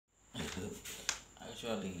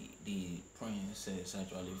Actually, the princess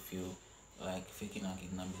actually feel like faking and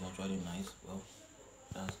kidnapping is actually nice. Well,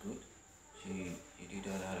 that's good. She did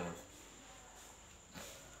that out of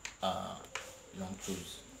uh long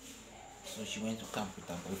truths. So she went to camp with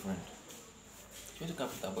her boyfriend. She went to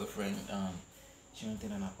camp with her boyfriend. She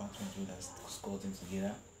rented an apartment with us, squatting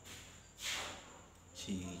together.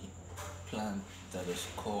 She planned that they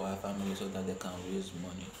should call her family so that they can raise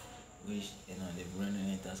money, which they've run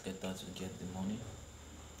in it as get her to get the money.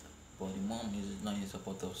 But the mom is not in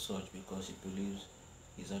support of such because she believes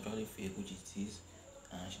it's actually fake, which it is,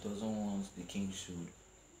 and she doesn't want the king should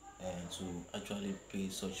to actually pay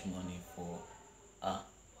such money for her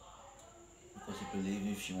because she believes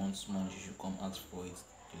if she wants money, she should come ask for it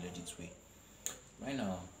the legit way. Right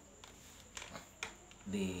now,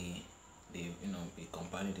 they be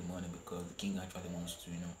compiling the money because the king actually wants to,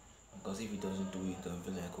 because if he doesn't do it, they'll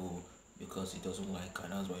be like, oh, because he doesn't like her,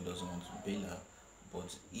 that's why he doesn't want to bail her.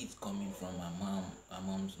 But it's coming from her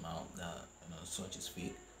mom's mouth that such is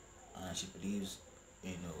fake, and she believes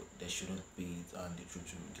they shouldn't pay it, and the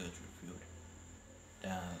truth will get revealed.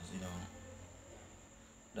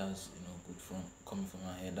 That's good from coming from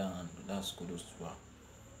her head, and that's kudos to her.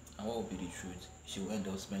 And what will be the truth? She will end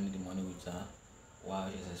up spending the money with her while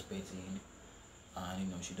she's expecting,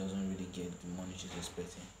 and she doesn't really get the money she's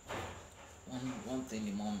expecting. One thing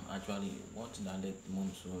that led the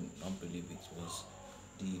mom to not believe it was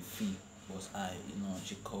the fee was high.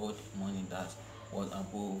 She called money that was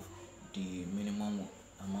above the minimum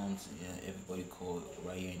amount everybody called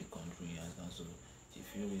right here in the country, and so she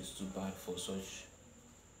feel it's too bad for such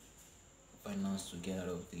finance to get out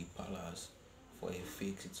of the palace for a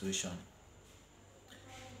fake situation.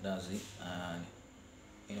 That's it. And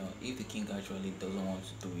if the king actually doesn't want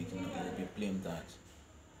to do it, he will be blamed that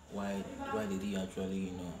why did he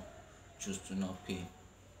actually choose to not pay.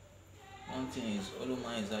 One thing is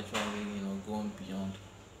Oloma is actually going beyond,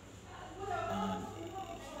 and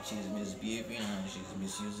she's misbehaving and she's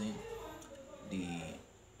misusing the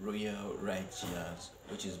royal right she has,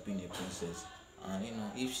 which is being a princess. And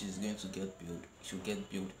if she's going to get billed, she'll get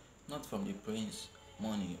billed not from the prince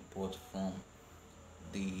money but from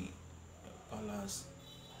the palace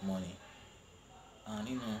money.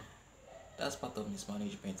 And that's part of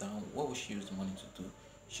mismanagement. And what will she use the money to do?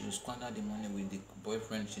 She will squander the money with the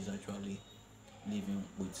boyfriend she's actually living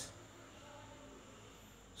with.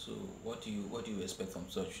 So what do you expect from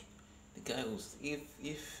such? The guy was if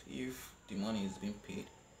the money is being paid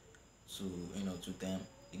to to them,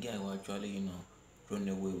 the guy will actually run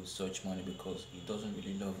away with such money because he doesn't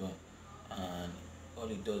really love her, and all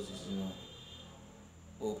he does is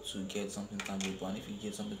hope to get something tangible. And if he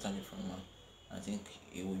gets something tangible from her, I think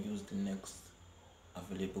he will use the next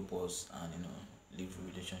available boss and leave the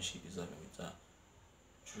relationship he's having with her.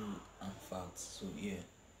 True and facts. So yeah,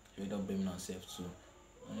 she end up blaming herself too.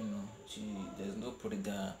 And there's no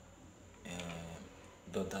prodigal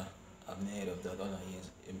daughter. I've never heard of that. All I hear is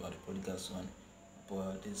about the prodigal son.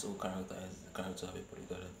 But this whole character is the character of a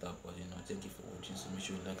prodigal daughter. But thank you for watching. So make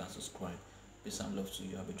sure you like and subscribe. Peace and love to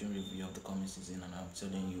you. I'll be doing review of the coming season, and I'm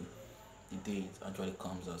telling you the day it actually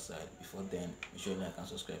comes outside. Before then, make sure you like and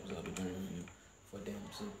subscribe because I'll be doing review for them.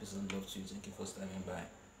 So peace and love to you. Thank you for standing by.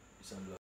 Peace and love.